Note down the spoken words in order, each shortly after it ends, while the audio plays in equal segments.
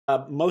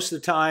Most of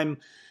the time,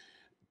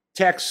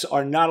 techs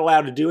are not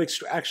allowed to do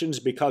extractions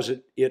because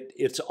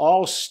it's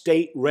all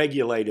state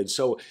regulated.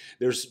 So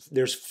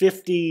there's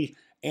 50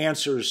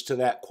 answers to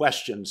that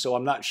question. So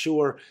I'm not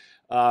sure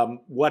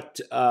what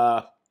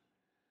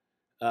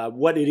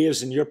it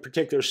is in your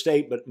particular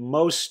state, but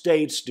most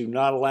states do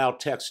not allow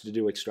techs to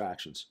do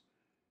extractions.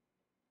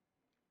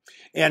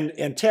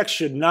 And techs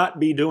should not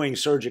be doing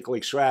surgical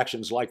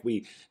extractions like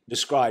we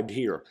described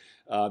here.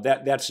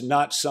 That's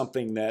not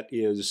something that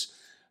is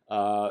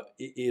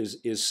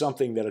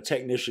something that a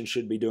technician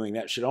should be doing.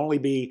 That should only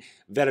be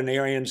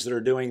veterinarians that are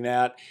doing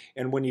that.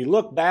 And when you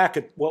look back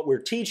at what we're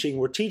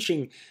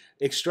teaching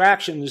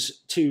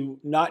extractions to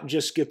not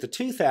just get the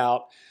tooth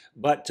out,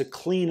 but to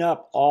clean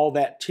up all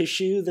that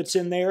tissue that's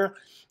in there.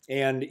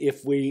 And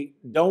if we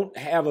don't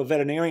have a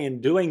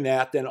veterinarian doing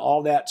that, then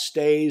all that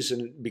stays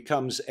and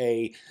becomes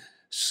a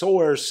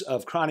source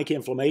of chronic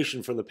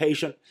inflammation for the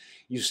patient.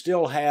 You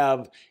still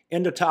have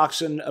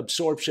endotoxin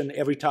absorption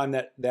every time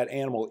that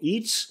animal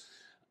eats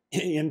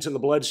into the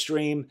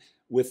bloodstream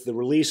with the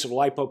release of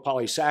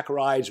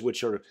lipopolysaccharides,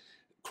 which are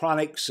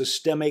chronic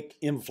systemic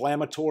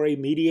inflammatory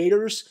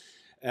mediators.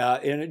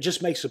 And it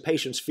just makes the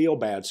patients feel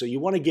bad. So you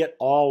want to get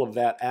all of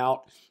that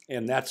out,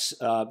 and that's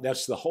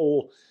the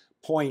whole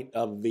point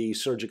of the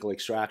surgical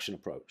extraction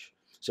approach.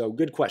 So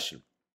good question.